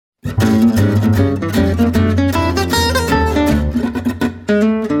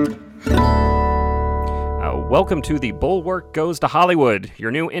Welcome to the Bulwark Goes to Hollywood,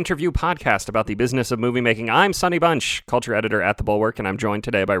 your new interview podcast about the business of movie making. I'm Sonny Bunch, culture editor at the Bulwark, and I'm joined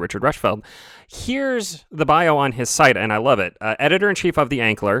today by Richard Rushfield. Here's the bio on his site, and I love it. Editor-in-chief of The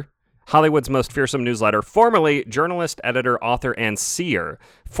Ankler, Hollywood's most fearsome newsletter, formerly journalist, editor, author, and seer.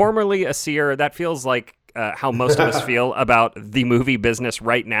 Formerly a seer, that feels like how most of us feel about the movie business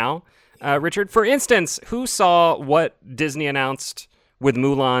right now. Richard, for instance, who saw what Disney announced with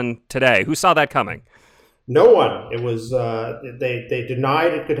MULAN today? Who saw that coming? No one. It was they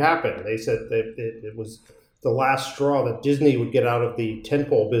denied it could happen. They said that it was the last straw that Disney would get out of the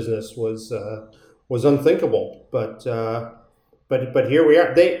tentpole business was unthinkable. But here we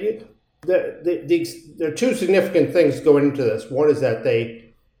are. There are two significant things going into this. One is that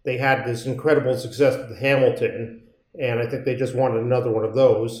they had this incredible success with Hamilton, and I think they just wanted another one of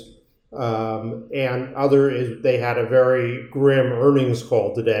those. And other is they had a very grim earnings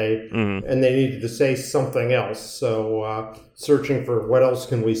call today, and they needed to say something else. So searching for what else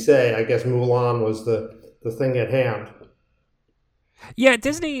can we say, I guess MULAN was the thing at hand. Yeah,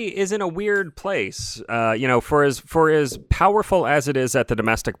 Disney is in a weird place. For as powerful as it is at the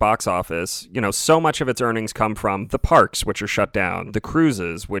domestic box office, so much of its earnings come from the parks, which are shut down, the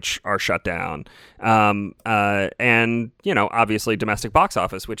cruises, which are shut down, and obviously domestic box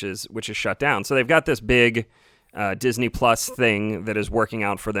office, which is shut down. So they've got this big Disney Plus thing that is working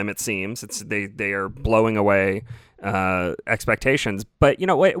out for them. It seems they are blowing away expectations. But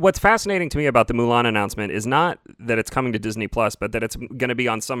what's fascinating to me about the MULAN announcement is not that it's coming to Disney Plus, but that it's going to be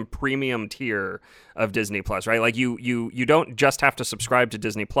on some premium tier of Disney Plus, right? Like you don't just have to subscribe to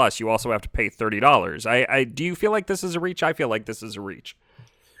Disney Plus, you also have to pay $30. Do you feel like this is a reach? I feel like this is a reach.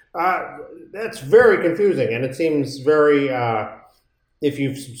 That's very confusing, and it seems very if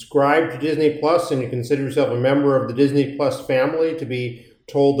you've subscribed to Disney Plus and you consider yourself a member of the Disney Plus family, to be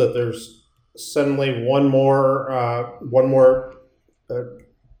told that there's suddenly one more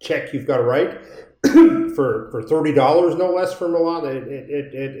check you've got to write for $30, no less, for MULAN.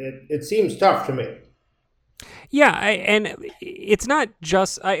 It seems tough to me. Yeah, and it's not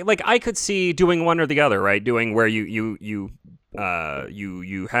just I could see doing one or the other, right? Doing where you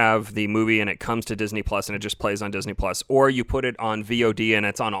have the movie and it comes to Disney Plus and it just plays on Disney Plus, or you put it on VOD and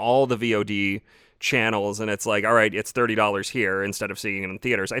it's on all the VOD channels and it's like, all right, it's $30 here instead of seeing it in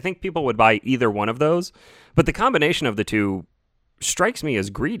theaters. I think people would buy either one of those, but the combination of the two strikes me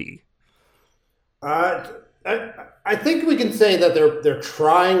as greedy. I think we can say that they're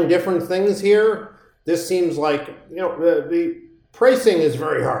trying different things here. This seems like the pricing is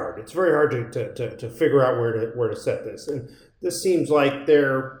very hard. It's very hard to figure out where to set this, and this seems like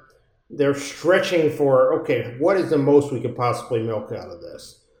they're stretching for, okay, what is the most we could possibly milk out of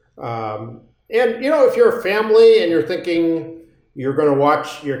this? And if you're a family and you're thinking your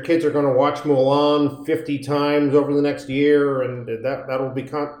kids are going to watch MULAN 50 times over the next year, and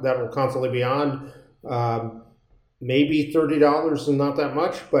that will constantly be on, maybe $30 is not that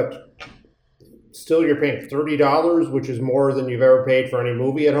much, but still you're paying $30, which is more than you've ever paid for any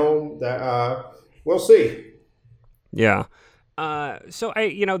movie at home. That we'll see. Yeah. So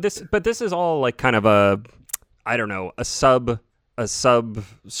this is all like kind of a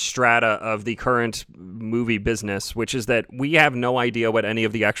substrata of the current movie business, which is that we have no idea what any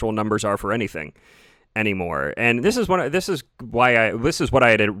of the actual numbers are for anything anymore. And this is what I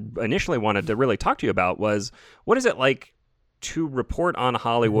had initially wanted to really talk to you about was, what is it like to report on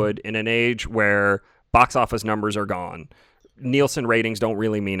Hollywood in an age where box office numbers are gone? Nielsen ratings don't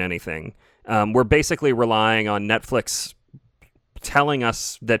really mean anything. We're basically relying on Netflix telling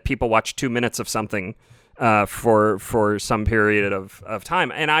us that people watch 2 minutes of something for some period of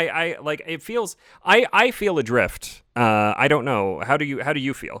time, and I feel adrift. I don't know. How do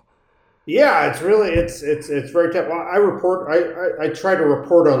you feel? Yeah, it's very tough. I try to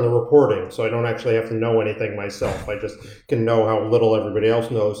report on the reporting, so I don't actually have to know anything myself. I just can know how little everybody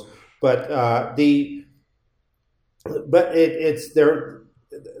else knows. But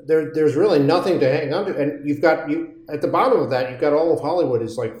there's really nothing to hang on to, and you've got at the bottom of that, you've got all of Hollywood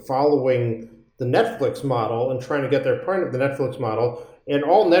is like following the Netflix model and trying to get their point of the Netflix model. And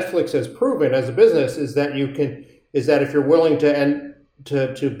all Netflix has proven as a business is that if you're willing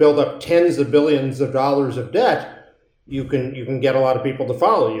to build up tens of billions of dollars of debt, you can get a lot of people to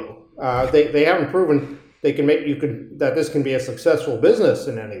follow you. They haven't proven that this can be a successful business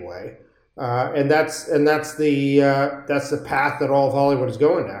in any way. And that's the path that all of Hollywood is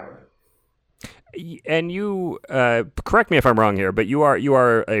going down. And you correct me if I'm wrong here, but you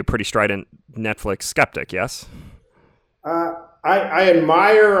are a pretty strident Netflix skeptic, yes? I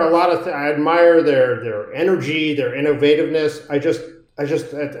admire a lot of. I admire their energy, their innovativeness. I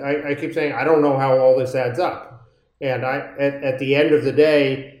keep saying I don't know how all this adds up. And at the end of the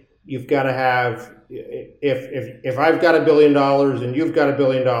day, you've got to have if I've got $1 billion and you've got $1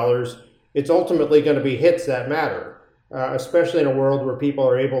 billion, it's ultimately going to be hits that matter, especially in a world where people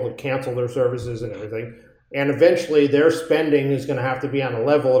are able to cancel their services and everything. And eventually, their spending is going to have to be on the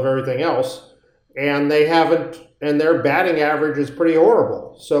level of everything else, and they haven't. And their batting average is pretty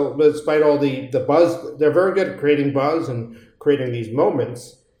horrible. So despite all the buzz, they're very good at creating buzz and creating these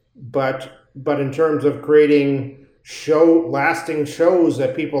moments. But in terms of creating lasting shows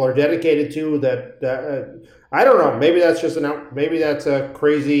that people are dedicated to, that I don't know. Maybe that's just maybe that's a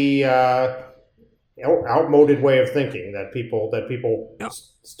crazy outmoded way of thinking that people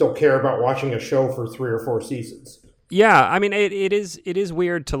still care about watching a show for 3 or 4 seasons. Yeah, I mean, it is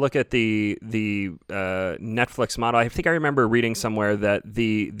weird to look at the Netflix model. I think I remember reading somewhere that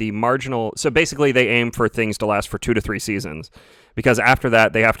the marginal. So basically, they aim for things to last for 2 to 3 seasons, because after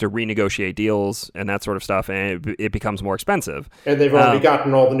that they have to renegotiate deals and that sort of stuff, and it becomes more expensive. And they've already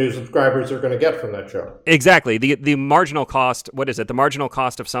gotten all the new subscribers they're going to get from that show. Exactly. The marginal cost. What is it? The marginal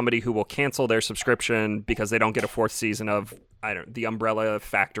cost of somebody who will cancel their subscription because they don't get a 4th season of the Umbrella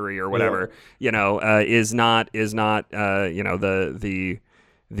Factory or whatever, is not the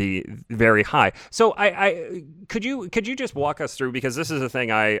very high. So I could you just walk us through, because this is a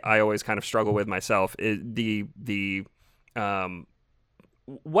thing I always kind of struggle with myself, is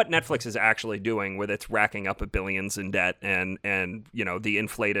what Netflix is actually doing with its racking up of billions in debt and the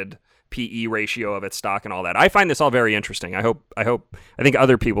inflated PE ratio of its stock and all that. I find this all very interesting. I think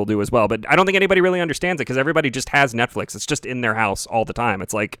other people do as well, but I don't think anybody really understands it, because everybody just has Netflix. It's just in their house all the time.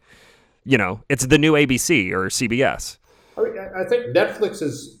 It's like, it's the new ABC or CBS. I think Netflix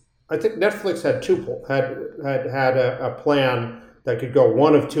had a plan that could go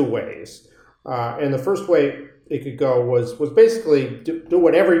one of 2 ways, and the first way it could go was basically do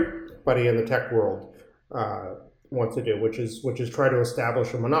what everybody in the tech world wants to do, which is try to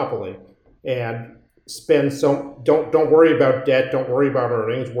establish a monopoly and spend don't worry about debt, don't worry about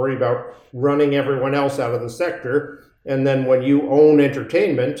earnings, worry about running everyone else out of the sector. And then when you own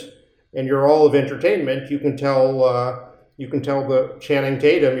entertainment and you're all of entertainment, you can tell the Channing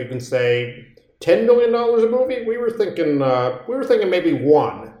Tatum, you can say $10 million a movie. We were thinking maybe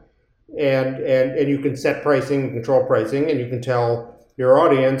 1. And you can set pricing, control pricing, and you can tell your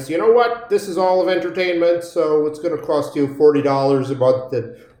audience, you know what, this is all of entertainment, so it's going to cost you $40 a month,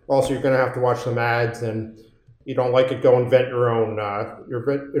 and also you're going to have to watch some ads, and you don't like it, go invent your own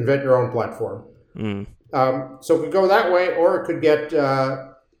platform. So it could go that way, or it could get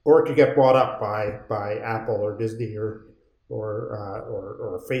bought up by Apple or Disney or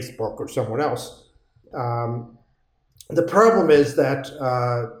Facebook or someone else. The problem is that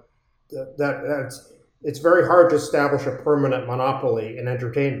it's very hard to establish a permanent monopoly in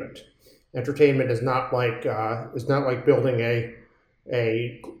entertainment. Entertainment is not like building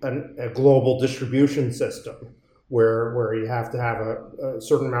a global distribution system where you have to have a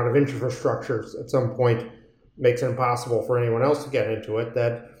certain amount of infrastructure at some point makes it impossible for anyone else to get into it.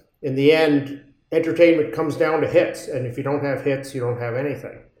 That in the end, entertainment comes down to hits, and if you don't have hits, you don't have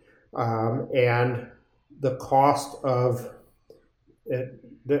anything. And the cost of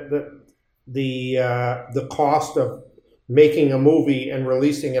the cost of making a movie and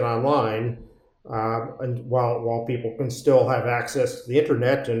releasing it online, and while people can still have access to the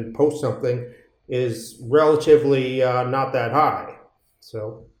internet and post something, is relatively not that high.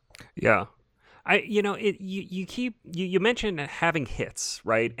 So, yeah. You mentioned having hits,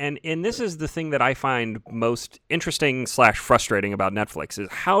 right? And this is the thing that I find most interesting / frustrating about Netflix is,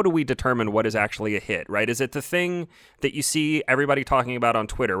 how do we determine what is actually a hit, right? Is it the thing that you see everybody talking about on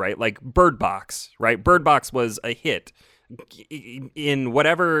Twitter, right? Like Bird Box, right? Bird Box was a hit in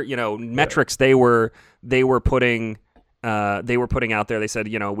whatever, metrics they were putting out there. They said,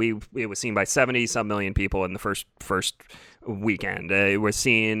 it was seen by 70-some million people in the first weekend. It was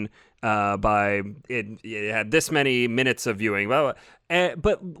seen by it had this many minutes of viewing. But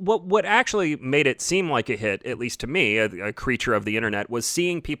what actually made it seem like a hit, at least to me, a creature of the internet, was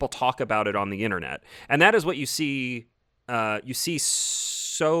seeing people talk about it on the internet, and that is what you see. You see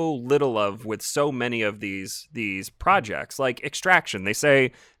so little of with so many of these projects, like Extraction. They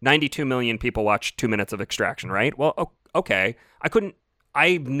say 92 million people watch 2 minutes of Extraction, right? Well, okay,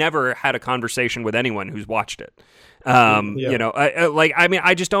 I've never had a conversation with anyone who's watched it. I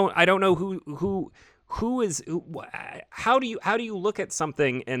don't know who is. How do you look at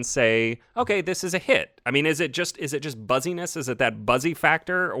something and say, okay, this is a hit? I mean, is it just buzziness? Is it that buzzy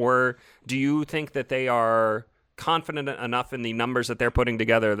factor, or do you think that they are confident enough in the numbers that they're putting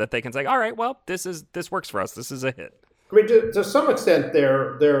together that they can say, all right, well, this works for us. This is a hit. I mean, to some extent,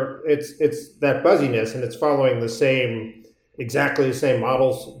 it's that buzziness, and it's following exactly the same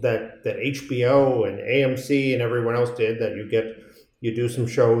models that HBO and AMC and everyone else did. That you do some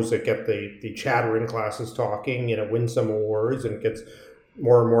shows that get the chattering classes talking, win some awards, and it gets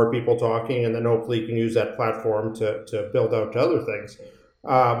more and more people talking, and then hopefully you can use that platform to build out to other things.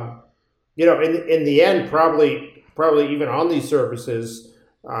 In the end, probably even on these services,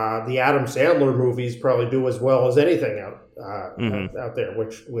 the Adam Sandler movies probably do as well as anything out there,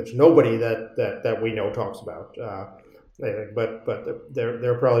 which nobody that we know talks about. But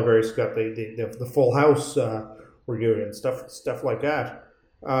they're probably very got the Full House reunion stuff like that.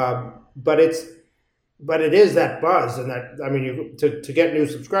 But it is that buzz, and that, I mean, to get new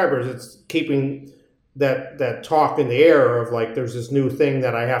subscribers, it's keeping that talk in the air of like, there's this new thing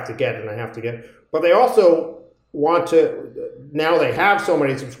that I have to get, and I have to get. But they also want to, now they have so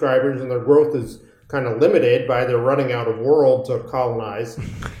many subscribers and their growth is kind of limited by their running out of world to colonize.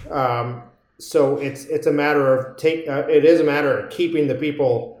 So it's a matter of it is a matter of keeping the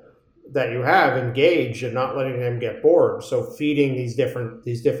people that you have engaged and not letting them get bored. So feeding these different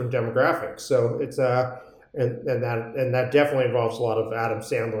demographics. So it's and that definitely involves a lot of Adam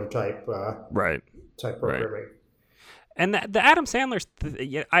Sandler type programming. Right. And the Adam Sandler,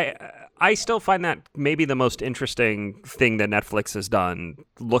 I still find that maybe the most interesting thing that Netflix has done,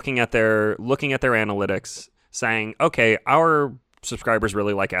 looking at their analytics, saying, okay, our subscribers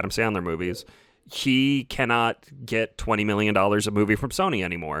really like Adam Sandler movies. He cannot get $20 million a movie from Sony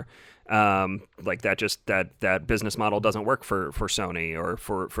anymore. Like that business model doesn't work for Sony or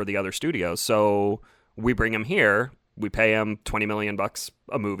for the other studios. So we bring him here. We pay him $20 million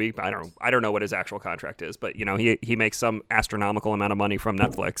a movie. I don't know what his actual contract is, but he makes some astronomical amount of money from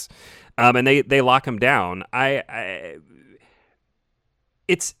Netflix, and they lock him down.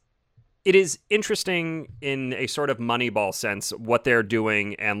 It is interesting in a sort of Moneyball sense what they're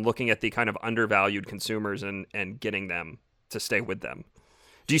doing and looking at the kind of undervalued consumers and getting them to stay with them.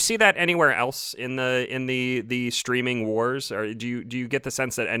 Do you see that anywhere else in the streaming wars, or do you get the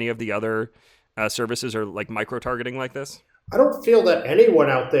sense that any of the other services are like micro-targeting like this? I don't feel that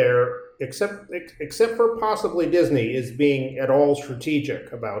anyone out there, except for possibly Disney, is being at all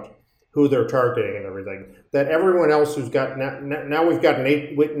strategic about who they're targeting and everything. That everyone else who's got now we've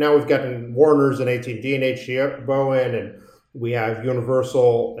gotten Warner's and AT&T and HBO in, and we have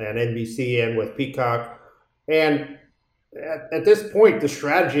Universal and NBC in with Peacock, and at this point, the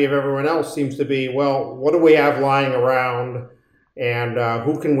strategy of everyone else seems to be, well, what do we have lying around, and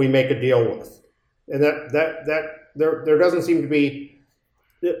who can we make a deal with? And that there doesn't seem to be.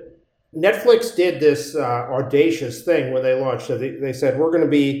 Netflix did this audacious thing when they launched. So they said we're going to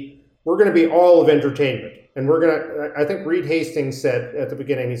be all of entertainment, and we're going to. I think Reed Hastings said at the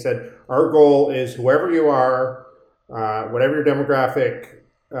beginning. He said our goal is whoever you are, whatever your demographic,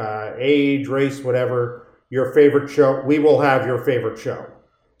 age, race, whatever, your favorite show. We will have your favorite show.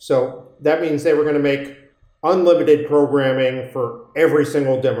 So that means they were going to make unlimited programming for every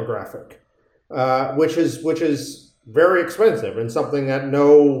single demographic. Which is very expensive and something that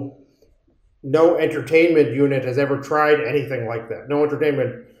no entertainment unit has ever tried anything like that. No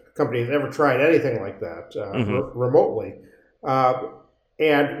entertainment company has ever tried anything like that remotely.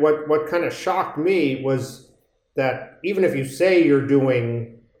 And what kind of shocked me was that even if you say if you're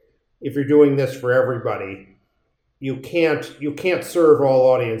doing this for everybody, you can't serve all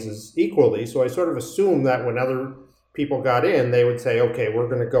audiences equally. So I sort of assumed that when other people got in, they would say, okay, we're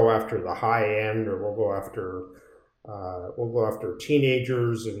going to go after the high end, or we'll go after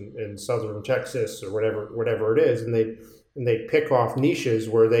teenagers in southern Texas or whatever it is, and they pick off niches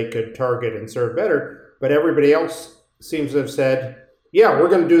where they could target and serve better. But everybody else seems to have said, yeah, we're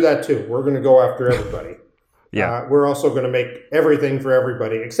going to do that too. We're going to go after everybody. Yeah, we're also going to make everything for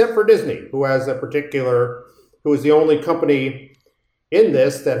everybody, except for Disney, who is the only company in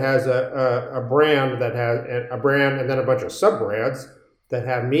this that has a brand and then a bunch of sub-brands that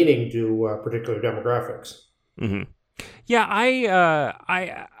have meaning to particular demographics. Mm-hmm. Yeah,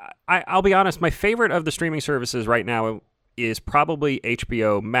 I'll be honest. My favorite of the streaming services right now is probably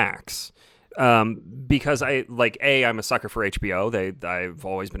HBO Max, because I'm a sucker for HBO. I've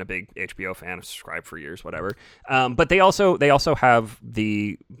always been a big HBO fan. I've subscribed for years, whatever. But they also have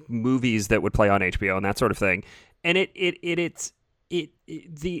the movies that would play on HBO and that sort of thing. And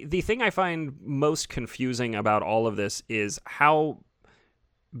the thing I find most confusing about all of this is how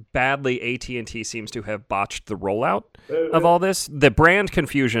badly AT&T seems to have botched the rollout of all this. The brand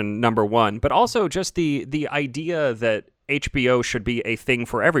confusion, number one, but also just the idea that HBO should be a thing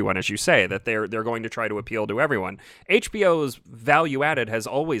for everyone, as you say, that they're going to try to appeal to everyone. HBO's value added has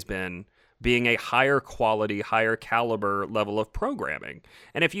always been being a higher quality, higher caliber level of programming.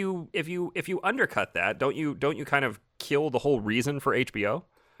 And if you undercut that, don't you kind of kill the whole reason for HBO?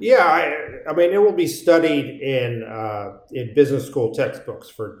 Yeah, I mean, it will be studied in business school textbooks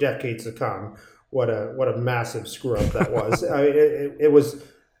for decades to come. What a massive screw up that was. I mean, it was.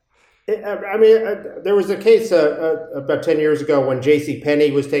 There was a case about 10 years ago when J.C.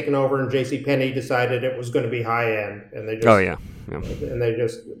 Penney was taken over, and J.C. Penney decided it was going to be high end, and they just and they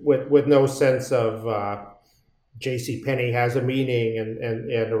just with no sense of J.C. Penney has a meaning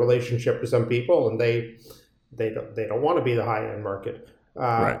and a relationship with some people, and they don't want to be the high end market.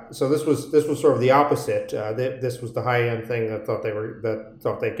 Right. So this was sort of the opposite. This was the high end thing that thought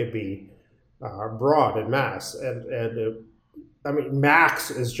they could be broad and mass, and I mean, Max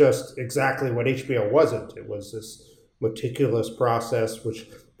is just exactly what HBO wasn't. It was this meticulous process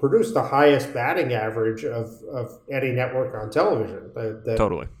which produced the highest batting average of any network on television.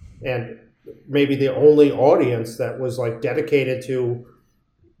 Totally. And maybe the only audience that was like dedicated to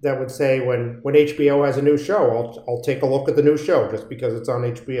that would say when HBO has a new show, I'll take a look at the new show just because it's on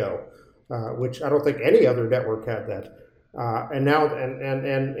HBO, which I don't think any other network had that. And now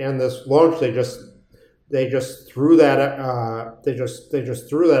and this launch, they just threw that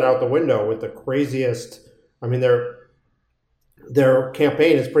threw that out the window with the craziest. I mean, their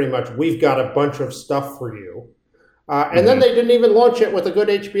campaign is pretty much, we've got a bunch of stuff for you, and then they didn't even launch it with a good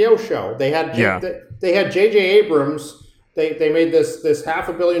HBO show. They had J.J. Abrams. They made this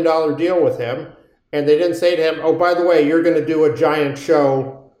 $500 million deal with him, and they didn't say to him, "Oh, by the way, you're going to do a giant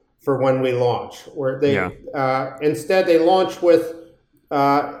show for when we launch." Where instead they launched with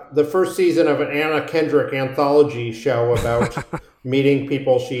the first season of an Anna Kendrick anthology show about meeting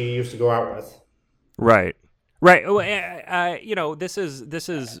people she used to go out with. Right. This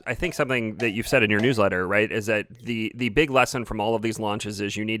is I think something that you've said in your newsletter, right? Is that the big lesson from all of these launches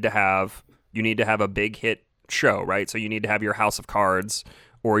is you need to have a big hit show, right? So you need to have your House of Cards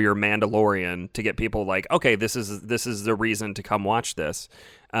or your Mandalorian to get people like, okay, this is the reason to come watch this.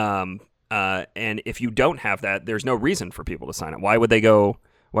 And if you don't have that, there's no reason for people to sign up. Why would they go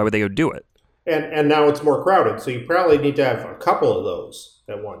do it? And now it's more crowded, so you probably need to have a couple of those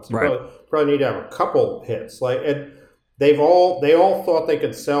at once. You probably need to have a couple hits. And they all thought they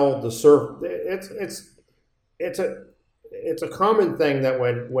could sell the serve. It's a common thing that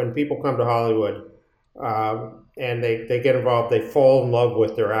when people come to Hollywood, and they get involved, they fall in love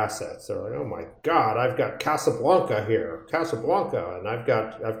with their assets. They're like, oh my God, I've got Casablanca, and I've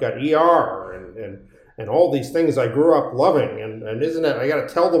got ER and all these things I grew up loving, and isn't it? I got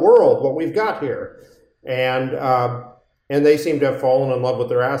to tell the world what we've got here, and they seem to have fallen in love with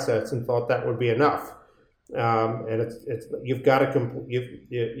their assets and thought that would be enough. And it's you've got to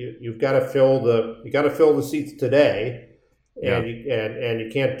fill the seats today. And you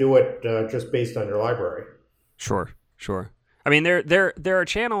can't do it just based on your library. Sure. I mean, there are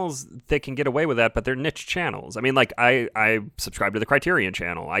channels that can get away with that, but they're niche channels. I mean, like I subscribe to the Criterion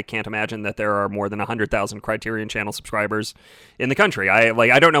channel. I can't imagine that there are more than 100,000 Criterion channel subscribers in the country.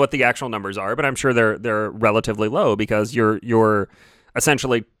 I don't know what the actual numbers are, but I'm sure they're relatively low because you're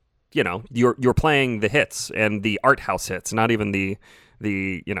essentially, you're playing the hits and the art house hits, not even the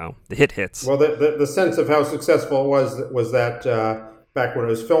hit hits. Well, the sense of how successful it was that back when it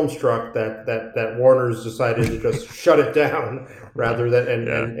was Filmstruck, that Warner's decided to just shut it down rather than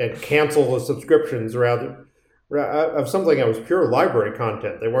and cancel the subscriptions rather of something that was pure library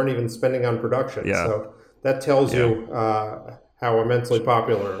content. They weren't even spending on production. Yeah. So that tells you how immensely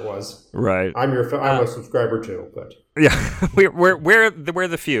popular it was. Right. I'm a subscriber too, but we're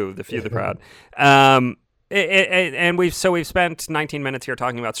the few, the proud. And we've spent 19 minutes here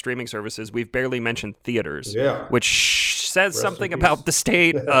talking about streaming services. We've barely mentioned theaters, which says something about the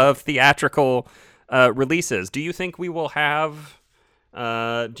state of theatrical releases. Do you think we will have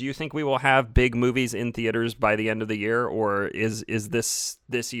big movies in theaters by the end of the year, or is this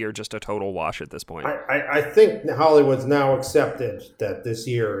year just a total wash at this point? I think Hollywood's now accepted that this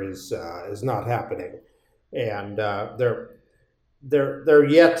year is not happening, and they're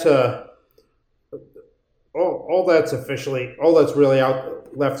yet to. All that's really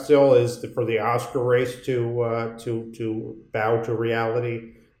out left still is for the Oscar race to bow to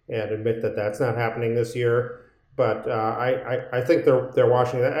reality and admit that that's not happening this year. But I think they're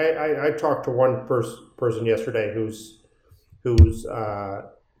watching that. I talked to one person yesterday who's a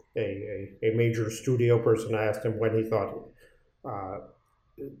major studio person. I asked him when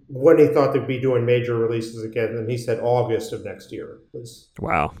he thought they'd be doing major releases again, and he said August of next year was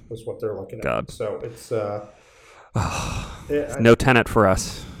what they're looking at. God. So it's No Tenet for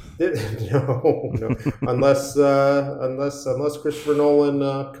us. No. Unless Christopher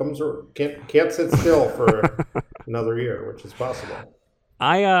Nolan comes or can't sit still for another year, which is possible.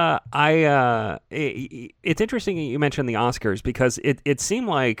 It's interesting you mentioned the Oscars because it seemed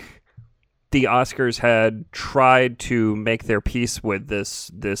like the Oscars had tried to make their peace with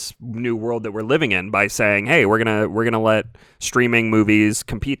this new world that we're living in by saying, hey, we're gonna let streaming movies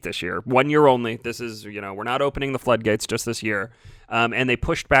compete this year, 1 year only. This is, we're not opening the floodgates just this year, and they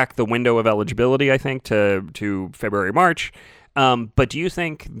pushed back the window of eligibility, I think, to February, March. But do you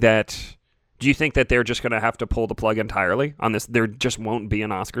think that they're just going to have to pull the plug entirely on this? There just won't be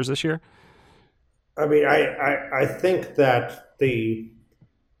an Oscars this year. I mean, I think that the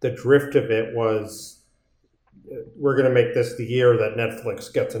drift of it was we're going to make this the year that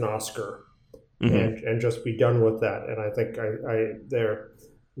Netflix gets an Oscar, and just be done with that. And I think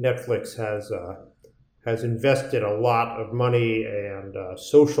Netflix has invested a lot of money and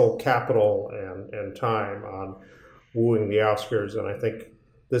social capital and time on wooing the Oscars, and I think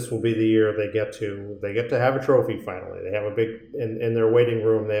this will be the year they get to have a trophy finally. They have a big in their waiting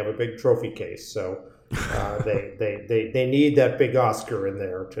room. They have a big trophy case, so they need that big Oscar in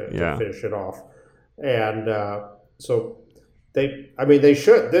there to finish it off. And so they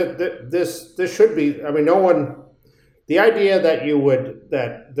should. This should be. I mean, no one. The idea that you would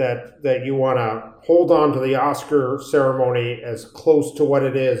that you want to hold on to the Oscar ceremony as close to what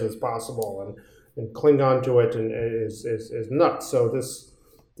it is as possible and cling on to it and is nuts. So this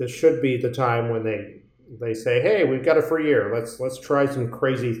should be the time when they say, hey, we've got a free year. Let's try some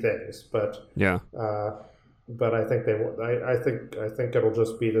crazy things. But I think they won't. I think it'll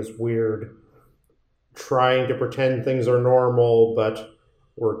just be this weird trying to pretend things are normal, but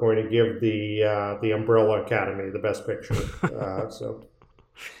we're going to give the Umbrella Academy the Best Picture.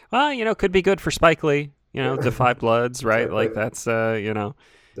 Well, could be good for Spike Lee. The Five Bloods, right? Like that's the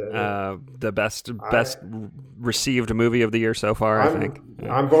best received movie of the year so far. I think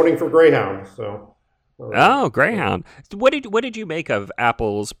I'm voting for Greyhound. So. Greyhound. What did you make of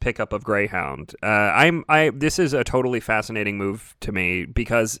Apple's pickup of Greyhound? This is a totally fascinating move to me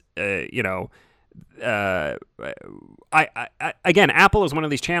because again, Apple is one of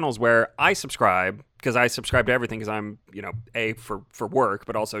these channels where I subscribe because I subscribe to everything because I'm, A, for work,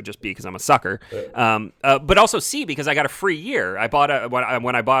 but also just B, because I'm a sucker. But also C, because I got a free year. I bought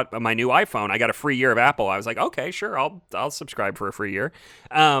when I bought my new iPhone, I got a free year of Apple. I was like, okay, sure, I'll subscribe for a free year.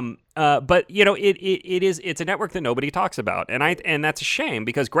 But it's a network that nobody talks about, and that's a shame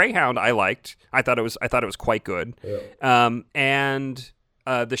because Greyhound I liked. I thought it was quite good. Yeah. And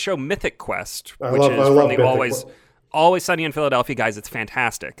the show Mythic Quest, which is from the Always Sunny in Philadelphia guys, it's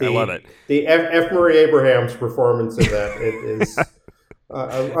fantastic. I love it. The F. Murray Abraham's performance in that it is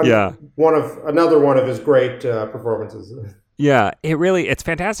another one of his great performances. Yeah, it's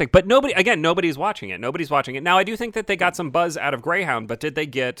fantastic. But nobody's watching it. Nobody's watching it. Now, I do think that they got some buzz out of Greyhound, but did they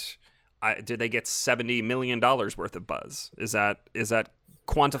get $70 million worth of buzz? Is that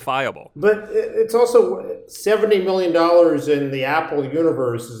quantifiable? But it's also $70 million in the Apple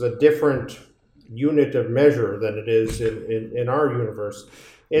universe is a different unit of measure than it is in our universe.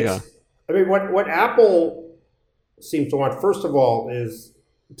 I mean, what Apple seems to want, first of all, is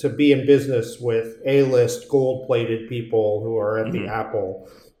to be in business with A-list gold-plated people who are at the Apple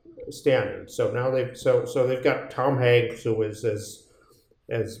standard. So now they've got Tom Hanks, who is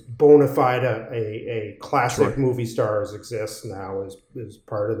as bona fide a classic movie star as exists now, is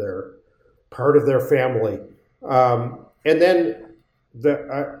part of their family. And then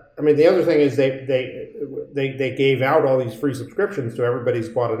the other thing is they gave out all these free subscriptions to everybody who's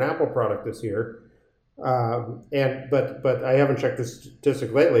bought an Apple product this year. But I haven't checked the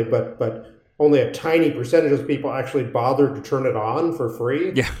statistic lately, but only a tiny percentage of people actually bothered to turn it on for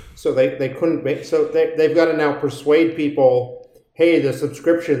free. Yeah. So they couldn't make. So they've got to now persuade people, hey, the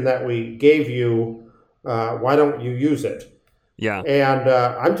subscription that we gave you, why don't you use it? Yeah. And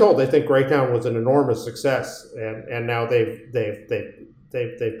I'm told they think Greyhound was an enormous success, and now they've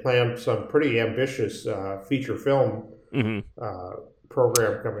planned some pretty ambitious feature film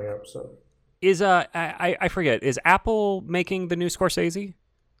program coming up. So is I forget, is Apple making the new Scorsese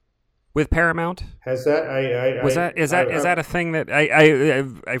with Paramount? Has that? Is that a thing that I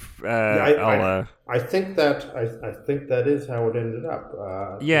think that is how it ended up.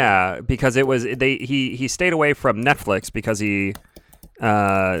 Because it was he stayed away from Netflix because he.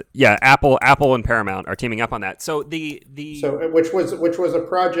 Apple and Paramount are teaming up on that. So which was a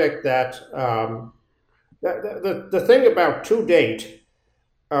project that the thing about to date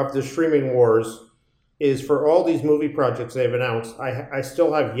of the streaming wars is for all these movie projects they've announced, I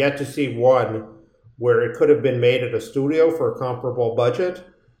still have yet to see one where it could have been made at a studio for a comparable budget,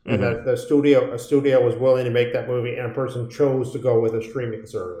 and that a studio was willing to make that movie, and a person chose to go with a streaming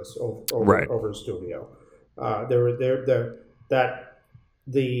service over a studio.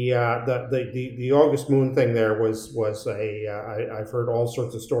 The August Moon thing there was I've heard all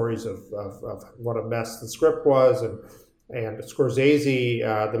sorts of stories of what a mess the script was, and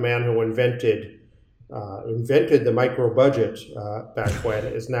Scorsese, the man who invented the micro budget back when,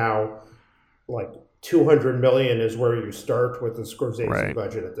 is now like $200 million is where you start with the Scorsese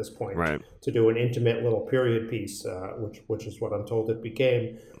budget at this point to do an intimate little period piece, which is what I'm told it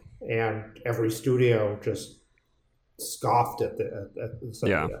became, and every studio just scoffed at the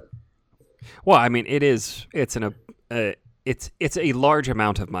that. Well, I mean, it's a large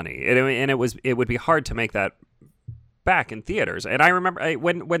amount of money, and it would be hard to make that back in theaters. And I remember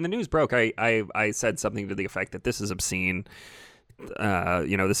when the news broke, I said something to the effect that this is obscene.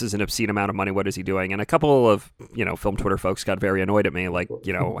 This is an obscene amount of money. What is he doing? And a couple of film Twitter folks got very annoyed at me, like,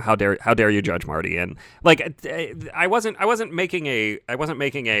 how dare you judge Marty? And like, I wasn't making a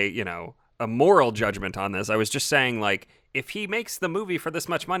moral judgment on this. I was just saying, like, if he makes the movie for this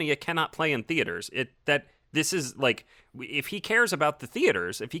much money, it cannot play in theaters. This is like, if he cares about the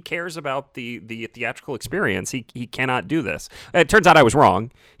theaters, if he cares about the theatrical experience, he cannot do this. It turns out I was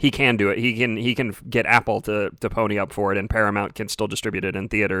wrong. He can do it. He can get Apple to pony up for it, and Paramount can still distribute it in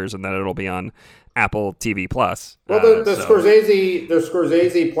theaters, and then it'll be on Apple TV Plus. Well, the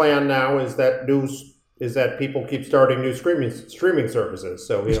Scorsese plan now is that people keep starting new streaming services.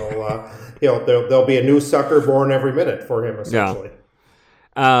 So there'll be a new sucker born every minute for him, essentially.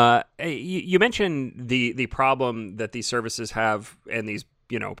 Yeah. You mentioned the problem that these services have, and these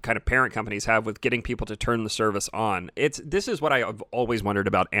kind of parent companies have, with getting people to turn the service on. This is what I've always wondered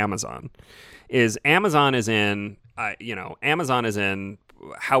about Amazon. Amazon is in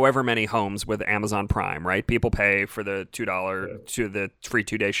however many homes with Amazon Prime, right? People pay for the $2 to the free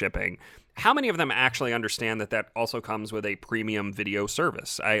 2-day shipping. How many of them actually understand that also comes with a premium video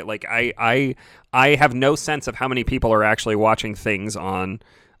service? I have no sense of how many people are actually watching things on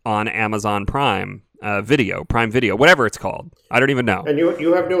Amazon Prime Video, whatever it's called. I don't even know. And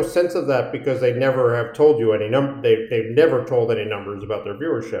you have no sense of that because they never have told you any they've never told any numbers about their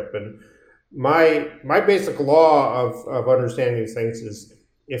viewership. And my basic law of understanding these things is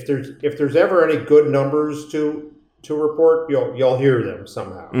if there's ever any good numbers to report, you'll hear them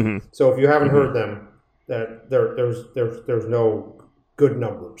somehow. Mm-hmm. So if you haven't heard them, that there's no good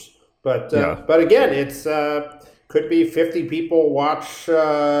numbers. But again, it's could be 50 people watch.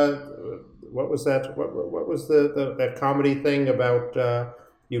 What was that? What was that comedy thing about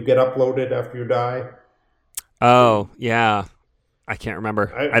you get uploaded after you die? Oh yeah. I can't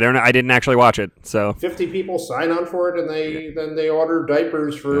remember. I don't know. I didn't actually watch it. So 50 people sign on for it, and they order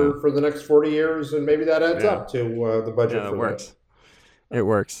diapers for the next 40 years, and maybe that adds up to the budget. Yeah, it works. It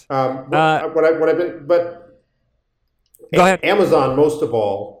works. Go ahead. Amazon, most of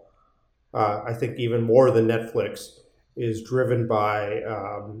all, I think even more than Netflix, is driven by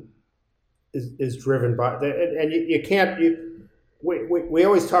and you can't. We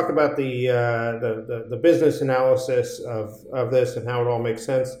always talk about the business analysis of this and how it all makes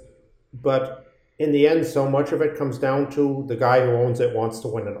sense, but in the end, so much of it comes down to the guy who owns it wants to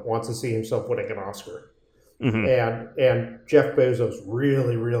win and wants to see himself winning an Oscar, and Jeff Bezos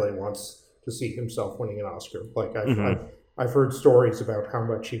really, really wants to see himself winning an Oscar. Like I've heard stories about how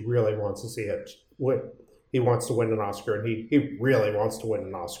much he really wants to see it. He wants to win an Oscar, and he really wants to win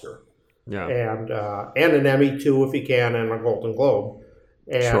an Oscar. Yeah, and an Emmy too if he can, and a Golden Globe.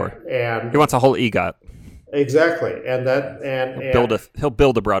 And he wants a whole EGOT. Exactly, he'll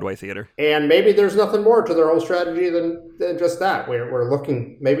build a Broadway theater. And maybe there's nothing more to their whole strategy than just that. We're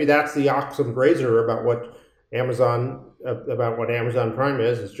looking. Maybe that's the ox and grazer about what Amazon Prime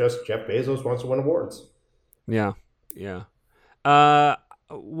is. It's just Jeff Bezos wants to win awards. Yeah.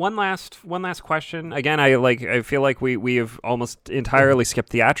 One last question. Again, I feel like we have almost entirely skipped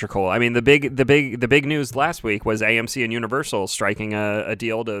theatrical. I mean, the big news last week was AMC and Universal striking a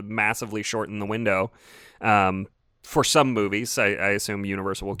deal to massively shorten the window for some movies. I assume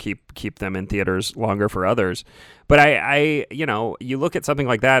Universal will keep them in theaters longer for others. But I you look at something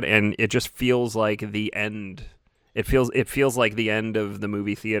like that and it just feels like the end. It feels like the end of the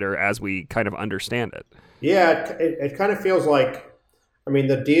movie theater as we kind of understand it. Yeah, it kind of feels like. I mean,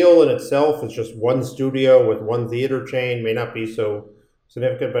 the deal in itself is just one studio with one theater chain. May not be so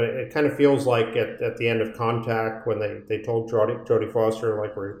significant, but it kind of feels like at the end of Contact when they told Jodie Foster,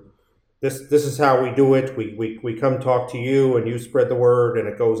 like, this is how we do it. We come talk to you and you spread the word, and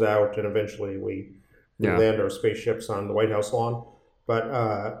it goes out, and eventually we land our spaceships on the White House lawn.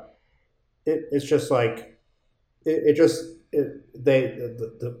 But it's just like the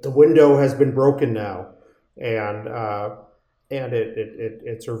window has been broken now, and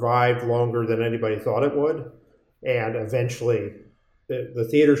it survived longer than anybody thought it would, and eventually the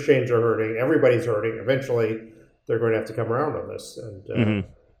theaters chains are hurting, everybody's hurting. Eventually, they're going to have to come around on this, and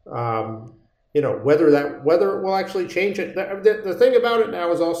whether it will actually change it. The thing about it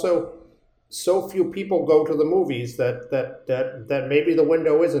now is also so few people go to the movies that maybe the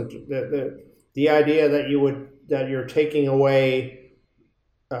window isn't the idea that you're taking away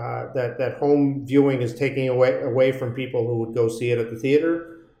that home viewing is taking away from people who would go see it at the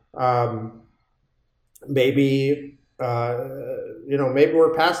theater. Maybe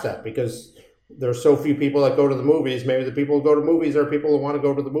we're past that because there's so few people that go to the movies. Maybe the people who go to movies are people who want to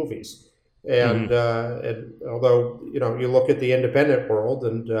go to the movies. And although you look at the independent world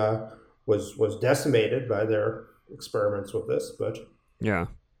and was decimated by their experiments with this, but yeah.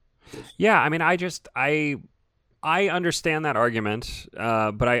 I mean, I understand that argument,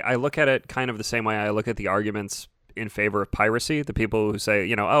 but I look at it kind of the same way I look at the arguments in favor of piracy. The people who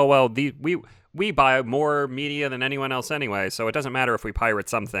say, oh well, we buy more media than anyone else anyway, so it doesn't matter if we pirate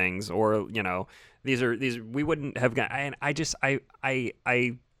some things, or these we wouldn't have got. And I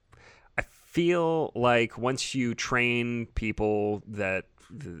feel like once you train people that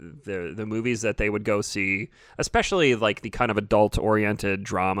the movies that they would go see, especially like the kind of adult oriented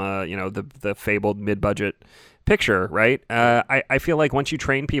drama, the fabled mid-budget picture, right? I feel like once you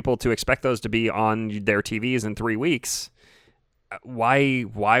train people to expect those to be on their TVs in 3 weeks, why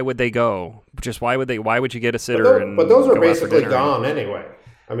would they go? Why would you get a sitter? But those are basically gone anyway.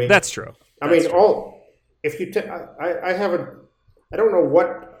 I mean, that's true. I don't know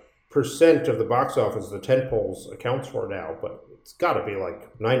what percent of the box office the tentpoles accounts for now, but it's got to be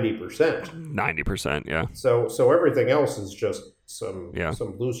like 90%. 90%, yeah. So everything else is just some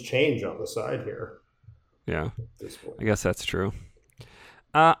loose change on the side here. Yeah, I guess that's true.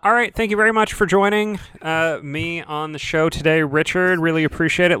 All right, thank you very much for joining me on the show today, Richard. Really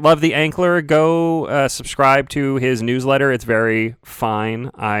appreciate it. Love the Ankler. Go subscribe to his newsletter. It's very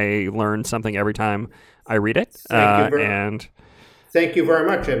fine. I learn something every time I read it. Thank you very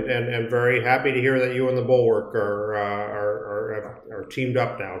much, and very happy to hear that you and the Bulwark are teamed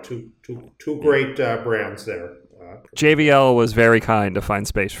up now. Two great brands there. JVL was very kind to find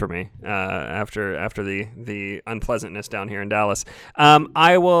space for me after the unpleasantness down here in Dallas.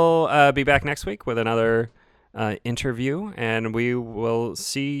 I will be back next week with another interview, and we will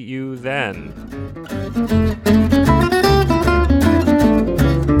see you then.